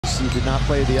He did not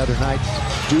play the other night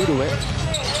due to it.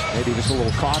 Maybe just a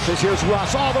little cautious. Here's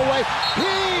Russ all the way.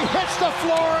 He hits the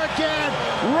floor again.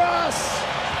 Russ,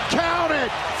 count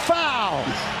it, foul.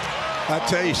 I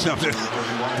tell you something,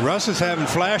 Russ is having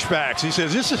flashbacks. He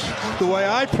says, "This is the way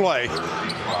I play."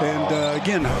 And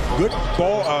again, good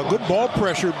ball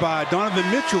pressure by Donovan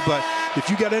Mitchell. But if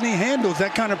you got any handles,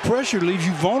 that kind of pressure leaves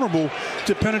you vulnerable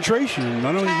to penetration.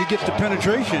 Not only do you get the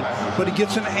penetration, but he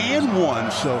gets an and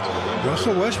one. So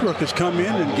Russell Westbrook has come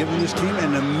in and given this team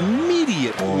an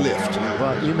immediate lift.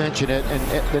 Well, you mentioned it, and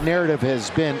the narrative has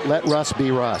been, let Russ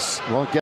be Russ. Well,